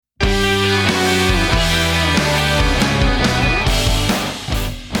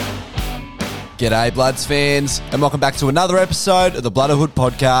G'day Bloods fans, and welcome back to another episode of the Bloodhood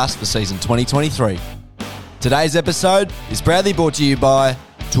Podcast for season 2023. Today's episode is proudly brought to you by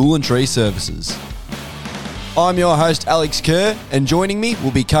Tool and Tree Services. I'm your host Alex Kerr, and joining me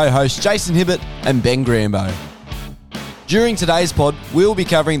will be co-hosts Jason Hibbert and Ben Grambo. During today's pod, we'll be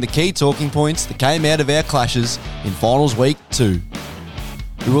covering the key talking points that came out of our clashes in Finals Week 2.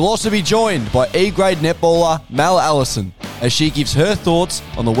 We will also be joined by E-grade netballer Mel Allison as she gives her thoughts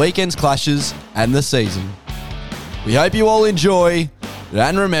on the weekend's clashes and the season. We hope you all enjoy,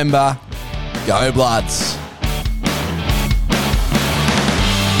 and remember, go Bloods!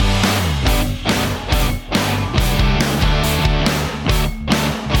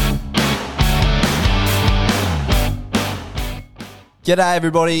 G'day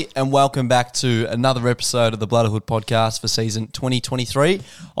everybody, and welcome back to another episode of the Bloodhood Podcast for season 2023.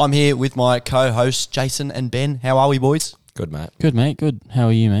 I'm here with my co-hosts Jason and Ben. How are we, boys? Good, mate. Good, mate. Good. How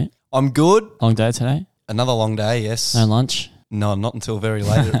are you, mate? I'm good. Long day today? Another long day, yes. No lunch? No, not until very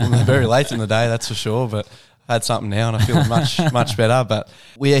late. Very late in the day, that's for sure. But I had something now, and I feel much better. But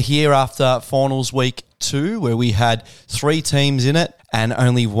we are here after Finals Week 2, where we had 3 teams in it, and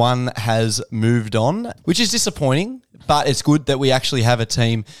only one has moved on, which is disappointing. But it's good that we actually have a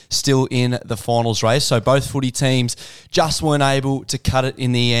team still in the finals race. So both footy teams just weren't able to cut it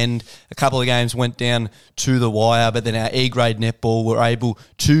in the end. A couple of games went down to the wire, but then our E-grade netball were able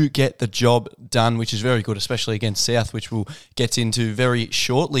to get the job done, which is very good, especially against South, which we'll get into very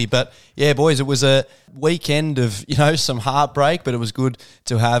shortly. But yeah, boys, it was a weekend of, some heartbreak, but it was good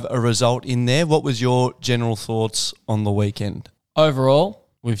to have a result in there. What was your general thoughts on the weekend? Overall,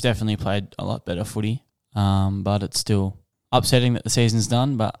 we've definitely played a lot better footy. But it's still upsetting that the season's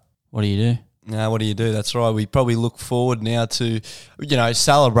done, but what do you do? What do you do? That's right. We probably look forward now to,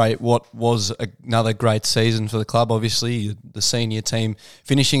 celebrate what was another great season for the club. Obviously, the senior team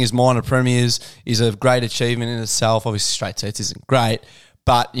finishing as minor premiers is a great achievement in itself. Obviously, straight sets isn't great,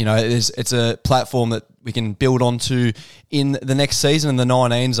 but, it's a platform that we can build onto in the next season. In the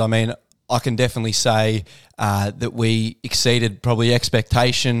 19s, I mean, I can definitely say that we exceeded probably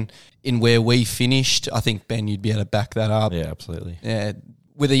expectation in where we finished. I think, Ben, you'd be able to back that up. Yeah, absolutely. Yeah,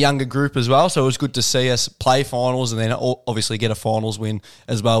 with a younger group as well. So it was good to see us play finals and then obviously get a finals win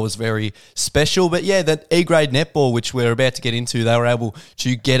as well was very special. But yeah, that E-grade netball, which we're about to get into, they were able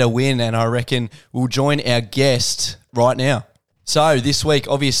to get a win, and I reckon we'll join our guest right now. So this week,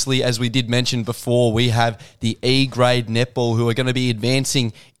 obviously, as we did mention before, we have the E-grade netball who are going to be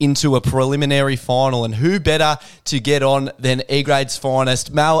advancing into a preliminary final. And who better to get on than E-grade's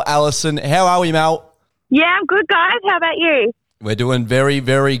finest, Mel Allison. How are we, Mel? Yeah, I'm good, guys. How about you? We're doing very,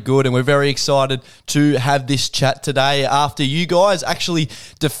 very good, and we're very excited to have this chat today after you guys actually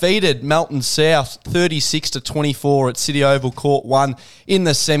defeated Melton South 36-24 at City Oval Court 1 in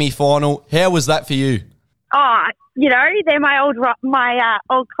the semi-final. How was that for you? Oh, they're my old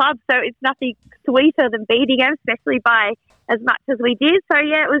club, so it's nothing sweeter than beating them, especially by as much as we did. So,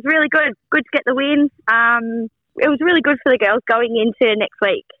 yeah, it was really good. Good to get the win. It was really good for the girls going into next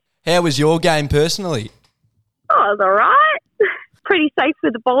week. How was your game personally? Oh, it was all right. Pretty safe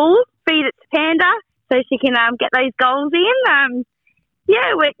with the ball. Feed it to Panda so she can get those goals in.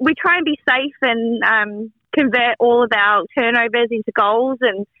 We try and be safe and convert all of our turnovers into goals,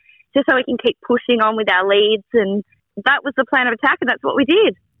 and just so we can keep pushing on with our leads. And that was the plan of attack, and that's what we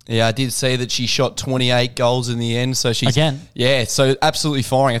did. Yeah, I did see that she shot 28 goals in the end. So she's again. Yeah, so absolutely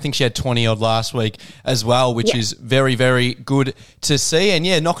firing. I think she had 20-odd last week as well, which is very, very good to see. And,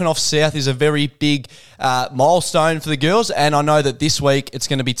 yeah, knocking off South is a very big milestone for the girls. And I know that this week it's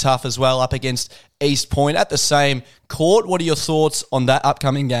going to be tough as well up against East Point at the same court. What are your thoughts on that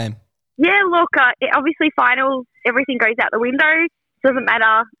upcoming game? Yeah, look, obviously finals, everything goes out the window. Doesn't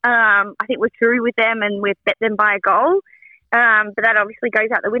matter. I think we're through with them and we've bet them by a goal. But that obviously goes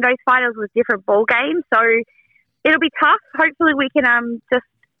out the window. Finals was different ball games, so it'll be tough. Hopefully we can just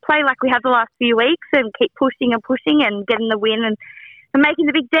play like we have the last few weeks and keep pushing and getting the win and making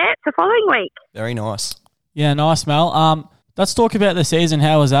the big dance the following week. Very nice. Yeah, nice, Mel. Let's talk about the season.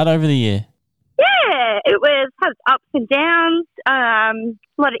 How was that over the year? Yeah, it had ups and downs,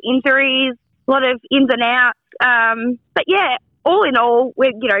 a lot of injuries, a lot of ins and outs. But yeah, all in all,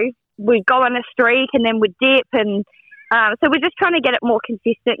 we'd go on a streak and then we'd dip, and so we're just trying to get it more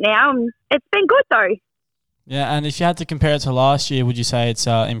consistent now. And it's been good though. Yeah, and if you had to compare it to last year, would you say it's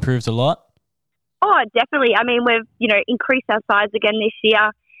improved a lot? Oh, definitely. I mean, we've increased our size again this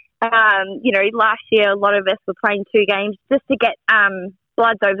year. Last year a lot of us were playing 2 games just to get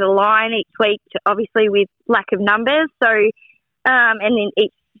Bloods over the line each week, obviously with lack of numbers. So, and then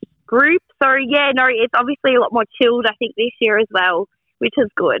each group. So, yeah, no, it's obviously a lot more chilled, I think, this year as well, which is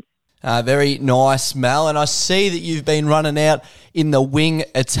good. Very nice, Mel. And I see that you've been running out in the wing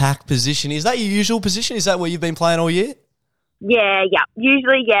attack position. Is that your usual position? Is that where you've been playing all year? Yeah.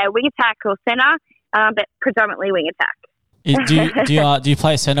 Usually, wing attack or centre, but predominantly wing attack. Do you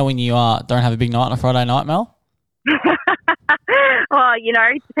play centre when you don't have a big night on a Friday night, Mel? Oh,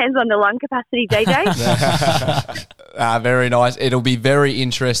 it depends on the lung capacity, JJ. Very nice. It'll be very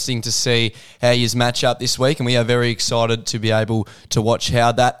interesting to see how you match up this week, and we are very excited to be able to watch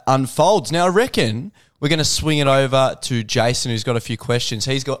how that unfolds. Now, I reckon we're going to swing it over to Jason, who's got a few questions.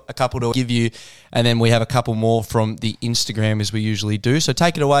 He's got a couple to give you, and then we have a couple more from the Instagram, as we usually do. So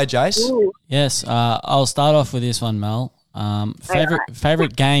take it away, Jace. Ooh. Yes, I'll start off with this one, Mel.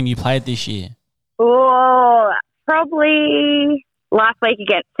 Favorite game you played this year? Oh, probably last week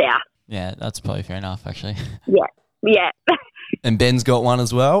against South. Yeah, that's probably fair enough, actually. Yeah. And Ben's got one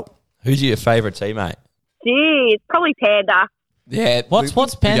as well. Who's your favourite teammate? Gee, it's probably Panda. Yeah.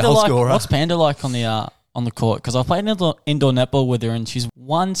 What's Panda goal like? scorer. What's Panda like on the court? Because I played indoor netball with her, and she's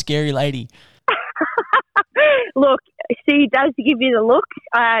one scary lady. Look, she does give you the look.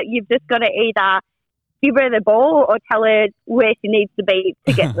 You've just got to either give her the ball or tell her where she needs to be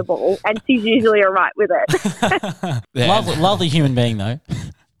to get the ball, and she's usually all right with it. Yeah. Lovely human being, though.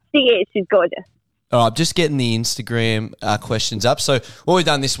 She is. She's gorgeous. All right, just getting the Instagram questions up. So what we've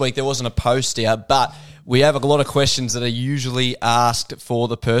done this week, there wasn't a post out, but we have a lot of questions that are usually asked for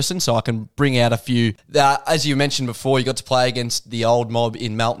the person, so I can bring out a few. As you mentioned before, you got to play against the old mob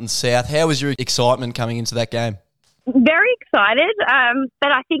in Melton South. How was your excitement coming into that game? Very excited,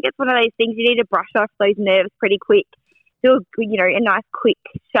 but I think it's one of those things you need to brush off those nerves pretty quick. Do a nice, quick,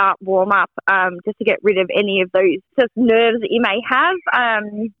 sharp warm-up just to get rid of any of those just nerves that you may have.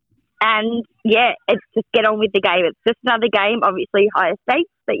 And, it's just get on with the game. It's just another game, obviously higher stakes,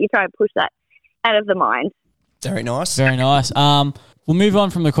 but you try and push that out of the mind. Very nice. Very nice. We'll move on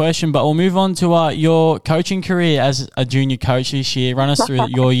from the question, but we'll move on to your coaching career as a junior coach this year. Run us through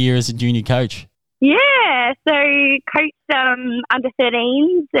your year as a junior coach. Yeah, so coached under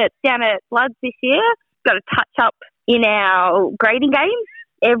 13s down at Bloods this year. Got a touch up in our grading games,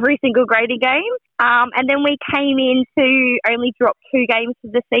 every single grading game. And then we came in to only drop 2 games for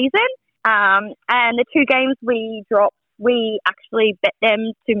the season. And the 2 games we dropped, we actually bet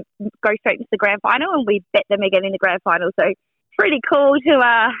them to go straight into the grand final, and we bet them again in the grand final. So pretty cool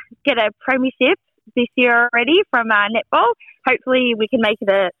to get a premiership this year already from netball. Hopefully we can make it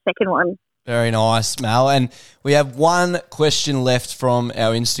a second one. Very nice, Mel. And we have one question left from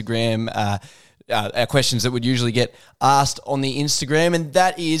our Instagram, our questions that would usually get asked on the Instagram, and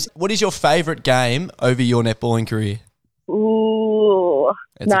that is, what is your favourite game over your netballing career? Ooh.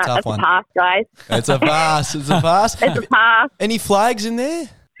 It's a tough one. That's a pass, guys. It's a pass. It's a pass. It's a pass. Any flags in there?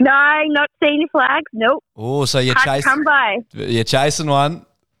 No, not senior flags. Nope. Oh, so you're Hard to come by. chasing one.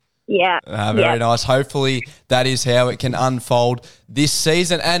 Yeah. Very nice. Hopefully that is how it can unfold this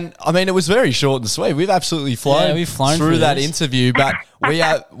season. And I mean, it was very short and sweet. We've absolutely flown through that interview, but we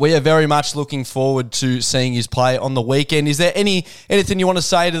are very much looking forward to seeing his play on the weekend. Is there anything you want to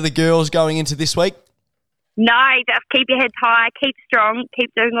say to the girls going into this week? No, just keep your head high, keep strong, keep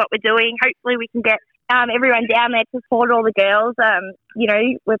doing what we're doing. Hopefully we can get everyone down there to support all the girls.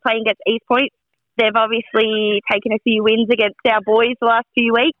 We're playing against East Point. They've obviously taken a few wins against our boys the last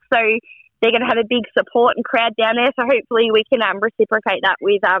few weeks, so they're going to have a big support and crowd down there. So hopefully we can reciprocate that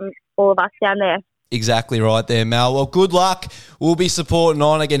with all of us down there. Exactly right there, Mel. Well, good luck. We'll be supporting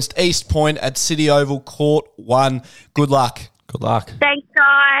on against East Point at City Oval, Court 1. Good luck. Good luck. Thanks,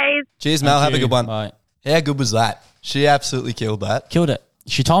 guys. Cheers, Mel. Have a good one. Bye. How good was that? She absolutely killed that. Killed it.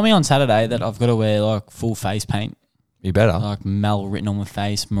 She told me on Saturday that I've got to wear full face paint. You better. Like Mel written on my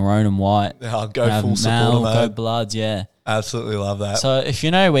face, maroon and white. I'll go full supporter Mel, mode. go Bloods, yeah. Absolutely love that. So if you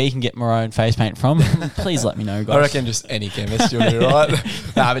know where you can get maroon face paint from, please let me know, guys. I reckon just any chemist, you'll be right.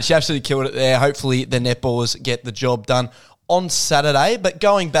 But she absolutely killed it there. Hopefully the netballers get the job done on Saturday. But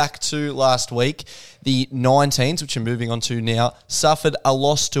going back to last week, the 19s, which I'm moving on to now, suffered a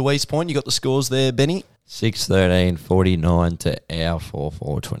loss to East Point. You got the scores there, Benny? 6-13, 49 to our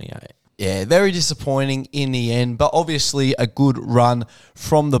 4-4, 28. Yeah, very disappointing in the end, but obviously a good run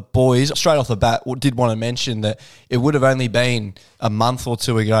from the boys. Straight off the bat, did want to mention that it would have only been a month or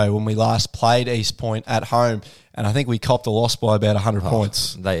two ago when we last played East Point at home, and I think we copped a loss by about 100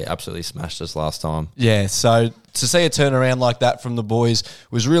 points. They absolutely smashed us last time. Yeah, so to see a turnaround like that from the boys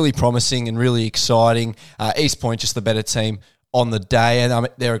was really promising and really exciting. East Point, just the better team on the day, and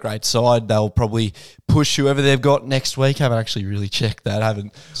they're a great side. They'll probably push whoever they've got next week. Haven't actually really checked that.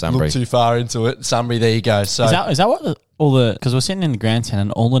 Haven't Sunbury. looked too far into it. Sunbury, there you go. So Is that because we're sitting in the grandstand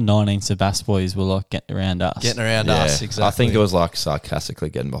and all the 19 Sebas boys were like getting around us. Getting around us, exactly. I think it was like sarcastically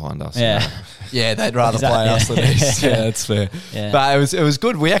getting behind us. Yeah. Yeah, they'd rather play us than East. Yeah, that's fair. Yeah. But it was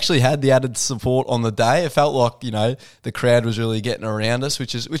good. We actually had the added support on the day. It felt like, the crowd was really getting around us,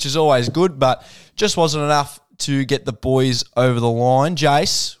 which is always good, but just wasn't enough to get the boys over the line.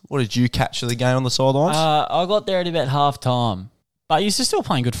 Jace, what did you catch of the game on the sidelines? I got there at about half time, but you're still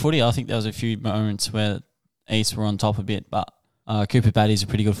playing good footy. I think there was a few moments where East were on top a bit, but Cooper Batty's a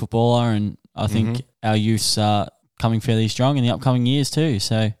pretty good footballer, and I think our youths are coming fairly strong in the upcoming years too.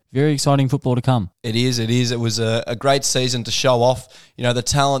 So very exciting football to come. It is. It was a great season to show off, the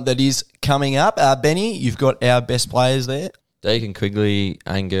talent that is coming up. Benny, you've got our best players there. Deacon Quigley,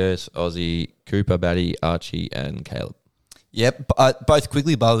 Angus, Aussie, Cooper, Batty, Archie, and Caleb. Yep, both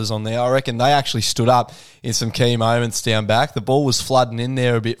Quigley brothers on there. I reckon they actually stood up in some key moments down back. The ball was flooding in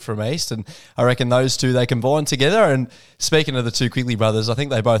there a bit from East, and I reckon those two, they combined together. And speaking of the two Quigley brothers, I think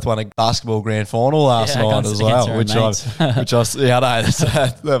they both won a basketball grand final last night as well, I know that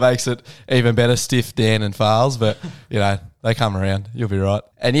makes it even better. Stiff, Dan and Farles, but they come around. You'll be right.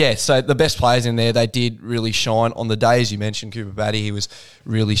 And yeah, so the best players in there, they did really shine on the day. As you mentioned, Cooper Batty, he was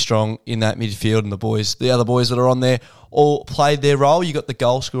really strong in that midfield, and the other boys that are on there all played their role. You got the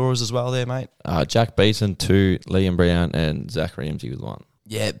goal scorers as well there, mate. Jack Beeson, 2, Liam Brown, and Zach Ramsey with 1.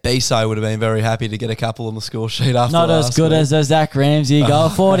 Yeah, Beso would have been very happy to get a couple on the score sheet after Not as good as the Zach Ramsey goal.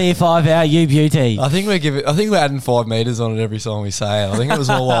 45 hour, you beauty. I think we're adding 5 metres on it every time we say it. I think it was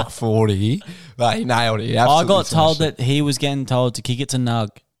more like 40, but he nailed it. I got told that he was getting told to kick it to Nug.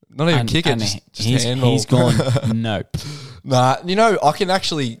 Not even kick it, just handball. He's gone, nope. Nah, I can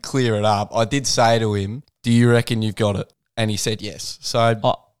actually clear it up. I did say to him, do you reckon you've got it? And he said yes. So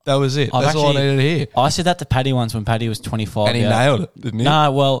that was it. That's all I needed to hear. I said that to Paddy once when Paddy was 25. And he nailed it, didn't he?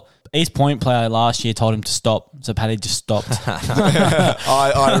 No, well, East Point player last year told him to stop, so Paddy just stopped.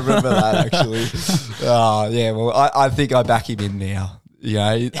 I remember that, actually. Yeah, well, I think I back him in now,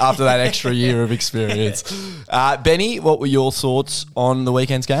 after that extra year of experience. Benny, what were your thoughts on the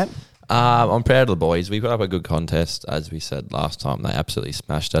weekend's game? I'm proud of the boys. We put up a good contest, as we said last time. They absolutely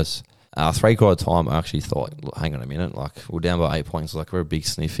smashed us. 3/4 time, I actually thought, hang on a minute, we're down by 8 points, we're a big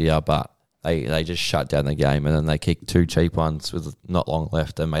sniff here, but they just shut down the game, and then they kicked 2 cheap ones with not long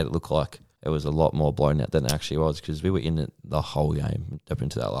left and made it look like it was a lot more blown out than it actually was, because we were in it the whole game up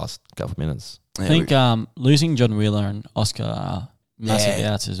into that last couple of minutes. I think losing John Wheeler and Oscar are massive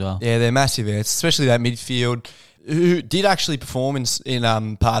outs as well. Yeah, they're massive outs, especially that midfield, who did actually perform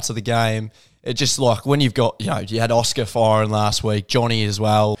in parts of the game. It just when you've got, you had Oscar firing last week, Johnny as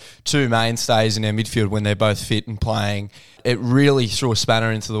well, 2 mainstays in our midfield when they're both fit and playing. It really threw a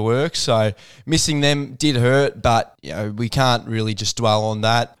spanner into the works. So missing them did hurt, but we can't really just dwell on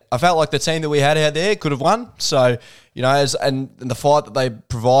that. I felt like the team that we had out there could have won. So, and the fight that they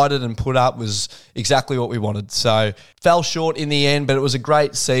provided and put up was exactly what we wanted. So fell short in the end, but it was a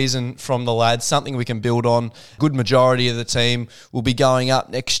great season from the lads, something we can build on. Good majority of the team will be going up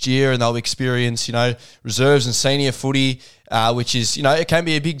next year, and they'll experience, reserves and senior footy, which is, it can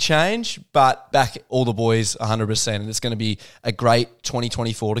be a big change, but back all the boys 100%, and it's going to be a great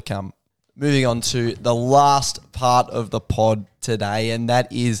 2024 to come. Moving on to the last part of the pod today, and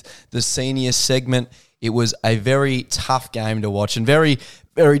that is the senior segment. It was a very tough game to watch and very,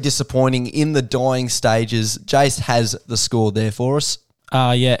 very disappointing in the dying stages. Jace has the score there for us.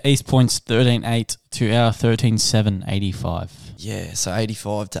 East Point's 13-8 to our 13-7, 85. Yeah, so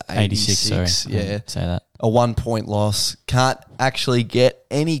 85 to 86. Sorry. Yeah. Say that. A 1-point loss. Can't actually get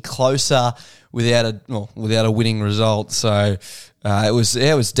any closer without a winning result. So it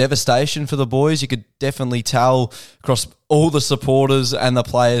was devastation for the boys. You could definitely tell across all the supporters and the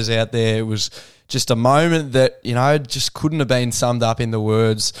players out there. It was just a moment that, just couldn't have been summed up in the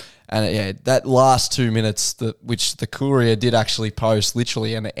words. And that last 2 minutes, which the Courier did actually post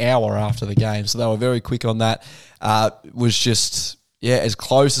literally an hour after the game, so they were very quick on that, was just, as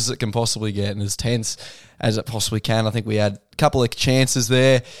close as it can possibly get and as tense as it possibly can. I think we had a couple of chances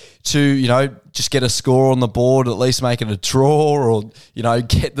there to, just get a score on the board, at least make it a draw, or,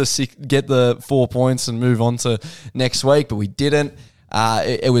 get the 4 points and move on to next week, but we didn't.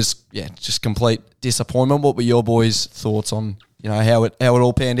 It was, just complete disappointment. What were your boys' thoughts on, how it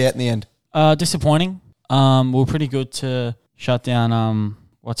all panned out in the end? Disappointing. We were pretty good to shut down,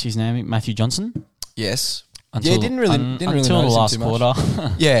 what's his name, Matthew Johnson? Yes. Until the last quarter.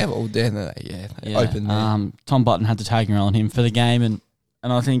 Yeah, well, then, opened there. Tom Button had to tag around him for the game, and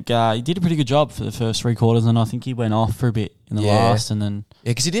And I think he did a pretty good job for the first 3 quarters, and I think he went off for a bit in the last, and then...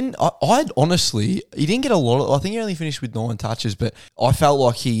 Yeah, because he didn't... he didn't get a lot of... I think he only finished with 9 touches, but I felt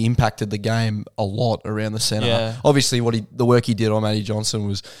like he impacted the game a lot around the centre. Yeah. Obviously, the work he did on Matty Johnson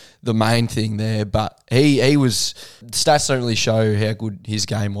was the main thing there, but he was... Stats don't really show how good his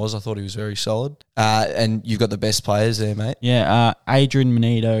game was. I thought he was very solid. And you've got the best players there, mate. Yeah, Adrian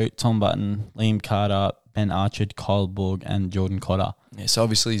Manito, Tom Button, Liam Carter, Ben Archard, Kyle Borg, and Jordan Cotter. Yeah, so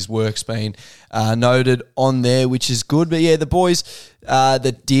obviously his work's been noted on there, which is good. But yeah, the boys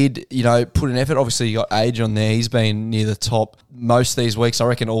that did, put an effort. Obviously, you got Age on there. He's been near the top most of these weeks. I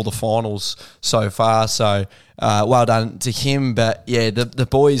reckon all the finals so far. So well done to him. But yeah, the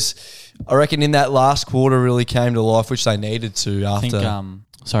boys, I reckon in that last quarter really came to life, which they needed to after. I think,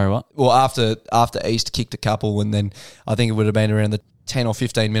 sorry, what? Well, after East kicked a couple, and then I think it would have been around the 10 or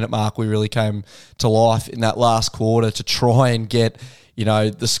 15 minute mark, we really came to life in that last quarter to try and get,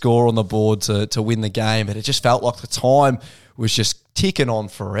 the score on the board to win the game. But it just felt like the time was just ticking on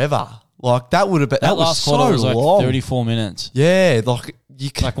forever. Like that would have been, that last was quarter so was long. 34 minutes. Yeah, like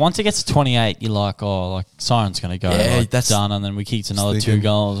you can, Like once it gets to 28, you're like, oh, like siren's going to go. Yeah, like, that's done. And then we kicked another 2 thinking.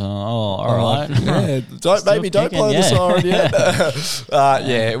 goals. And, all right. Yeah, don't Still blow the kicking, siren yet.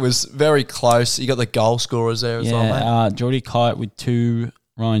 Yeah, it was very close. You got the goal scorers there as well, mate. Geordie Kite with 2,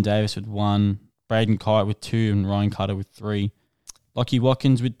 Ryan Davis with 1, Braden Kite with 2, and Ryan Carter with 3. Lockie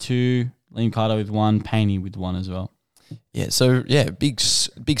Watkins with 2, Liam Carter with 1, Paney with 1 as well. Yeah, so big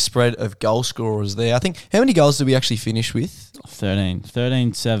spread of goal scorers there. I think, how many goals did we actually finish with?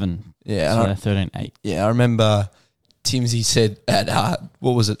 13-7. Yeah, So 13-8. Yeah, I remember Timsy said at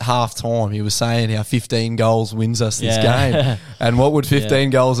half time, he was saying how 15 goals wins us this game. And what would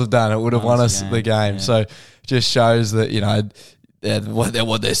 15 goals have done? It would have won us the game. Yeah. So just shows that,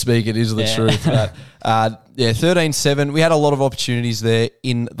 what they're speaking is the truth. But 13-7. We had a lot of opportunities there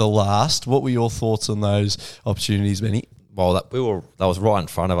in the last. What were your thoughts on those opportunities, Benny? Well, that was right in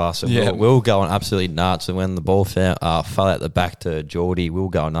front of us. And Yeah. we were going absolutely nuts. And when the ball fell out the back to Geordie, we were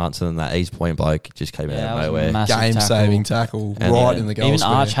going nuts. And then that East Point bloke just came out that of was a nowhere. massive Game-saving tackle And right in the goal Even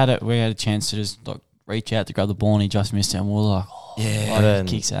square. Arch had it. We had a chance to just like reach out to grab the ball, and he just missed it. And we were like, And then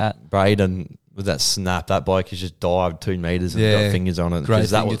kicks out. Braden, with that snap, that bloke has just dived 2 metres and got fingers on it. Great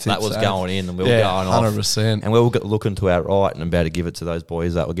Because that fingertip was save. going in and we were going off. 100%. And we were looking to our right and about to give it to those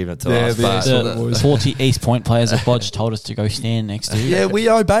boys that were giving it to us. Yeah, But the- The 40 East Point players that Bodge told us to go stand next to. Yeah, we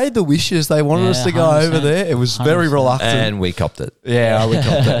obeyed the wishes. They wanted us to go 100%. over there. It was very 100%. reluctant. and we copped it. Yeah, we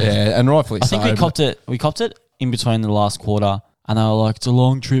copped it. Yeah, and rightfully I so. think we copped it. We copped it in between the last quarter, and they were like, "It's a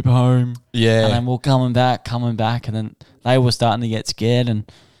long trip home." Yeah. And then we're coming back, and then they were starting to get scared. And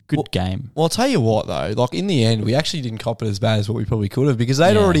good game. Well, I'll tell you what, though. Like, in the end, we actually didn't cop it as bad as what we probably could have because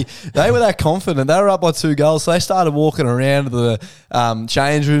they were that confident. They were up by 2 goals. So they started walking around the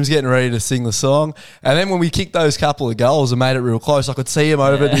change rooms, getting ready to sing the song. And then when we kicked those couple of goals and made it real close, I could see them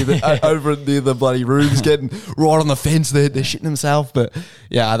over near the bloody rooms getting right on the fence. They're shitting themselves. But,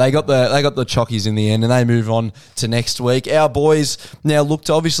 yeah, they got the chockies in the end and they move on to next week. Our boys now look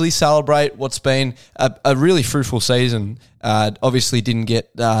to obviously celebrate what's been a really fruitful season. Obviously didn't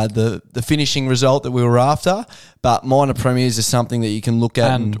get the finishing result that we were after, but minor premiers is something that you can look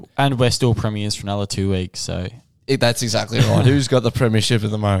at. And we're still premiers for another 2 weeks, so... That's exactly right. Who's got the premiership at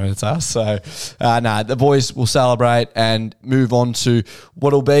the moment? It's us. So, the boys will celebrate and move on to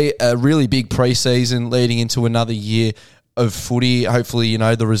what'll be a really big preseason leading into another year of footy. Hopefully,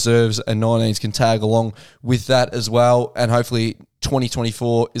 the reserves and 19s can tag along with that as well. And hopefully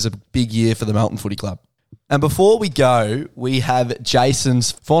 2024 is a big year for the Melton Footy Club. And before we go, we have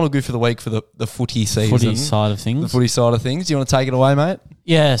Jason's final goof of the week for the footy season. Footy side of things. The footy side of things. Do you want to take it away, mate?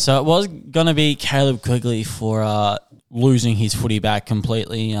 Yeah, so it was going to be Caleb Quigley for losing his footy back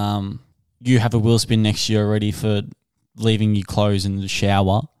completely. You have a wheel spin next year already for leaving your clothes in the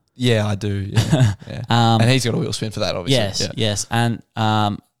shower. Yeah, I do. Yeah. Yeah. And he's got a wheel spin for that, obviously. Yes. And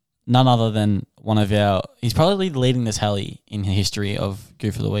none other than one of he's probably leading the tally in the history of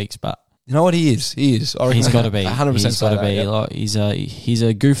goof of the weeks, but you know what? He is. I reckon he's got to be. 100% He's got to be. Yeah. Like, he's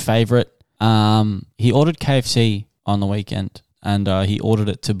a goof favourite. He ordered KFC on the weekend, and he ordered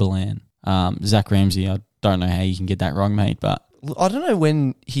it to Belan. Zach Ramsey, I don't know how you can get that wrong, mate, but... I don't know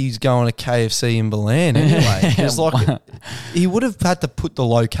when he's going to KFC in Belan anyway. It's like he would have had to put the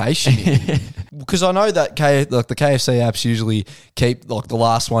location in. Because I know that the KFC apps usually keep like the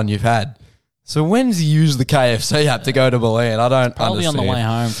last one you've had. So when does he use the KFC app to go to Belan? I don't Probably understand. on the way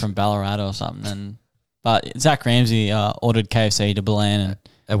home from Ballarat or something. But Zach Ramsey ordered KFC to Belan. And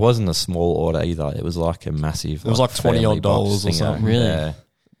It wasn't a small order either. It was like a massive. It was like $20 family box or thing. something. Really? Yeah.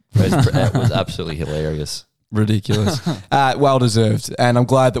 It was absolutely hilarious. Ridiculous. Well deserved. And I'm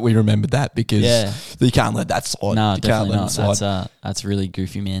glad that we remembered that because you can't let that slide. No, you definitely can't let not. it slide. That's really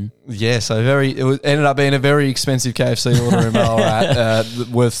goofy, man. Yeah, so ended up being a very expensive KFC order in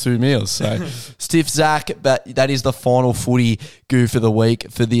Ballarat, worth 2 meals. So stiff Zach, but that is the final footy goof of the week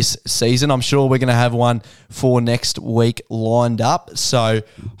for this season. I'm sure we're going to have one for next week lined up. So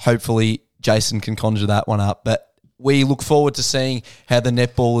hopefully Jason can conjure that one up. But we look forward to seeing how the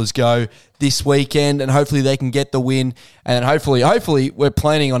netballers go this weekend, and hopefully they can get the win. And hopefully we're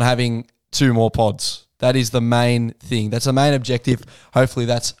planning on having 2 more pods. That is the main thing. That's the main objective. Hopefully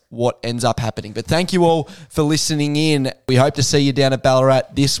that's what ends up happening. But thank you all for listening in. We hope to see you down at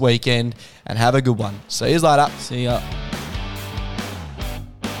Ballarat this weekend, and have a good one. See you later. See ya.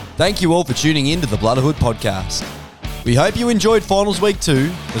 Thank you all for tuning in to the Blooderhood podcast. We hope you enjoyed Finals Week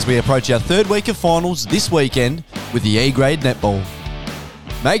 2 as we approach our 3rd week of finals this weekend with the E-Grade Netball.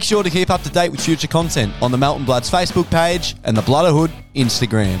 Make sure to keep up to date with future content on the Melton Bloods Facebook page and the Blooderhood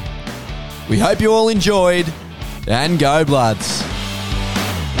Instagram. We hope you all enjoyed, and go Bloods!